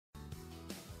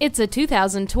It's a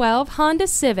 2012 Honda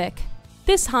Civic.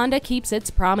 This Honda keeps its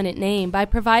prominent name by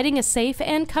providing a safe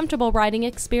and comfortable riding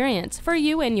experience for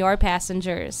you and your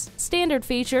passengers. Standard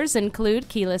features include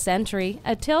keyless entry,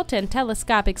 a tilt and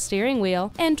telescopic steering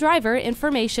wheel, and driver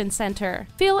information center.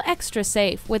 Feel extra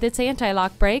safe with its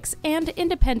anti-lock brakes and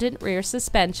independent rear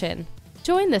suspension.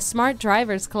 Join the Smart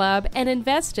Drivers Club and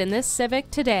invest in this Civic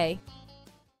today.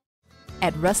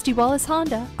 At Rusty Wallis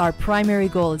Honda, our primary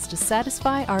goal is to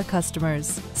satisfy our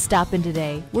customers. Stop in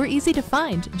today. We're easy to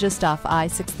find just off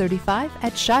I-635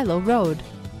 at Shiloh Road.